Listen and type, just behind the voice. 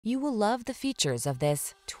You will love the features of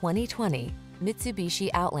this 2020 Mitsubishi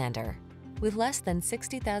Outlander. With less than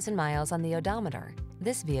 60,000 miles on the odometer,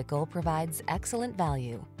 this vehicle provides excellent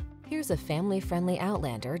value. Here's a family-friendly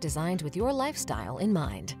Outlander designed with your lifestyle in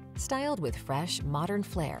mind. Styled with fresh, modern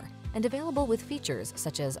flair and available with features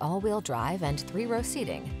such as all-wheel drive and 3-row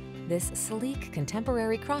seating, this sleek,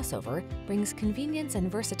 contemporary crossover brings convenience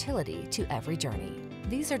and versatility to every journey.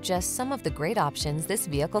 These are just some of the great options this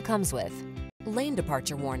vehicle comes with: lane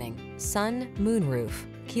departure warning, sun, moonroof,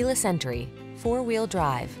 keyless entry, 4-wheel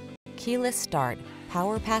drive, keyless start,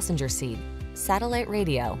 power passenger seat, satellite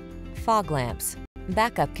radio, fog lamps,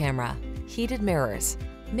 backup camera, heated mirrors.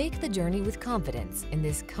 Make the journey with confidence in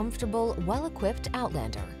this comfortable, well-equipped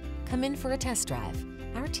Outlander. Come in for a test drive.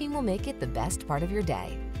 Our team will make it the best part of your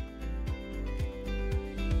day.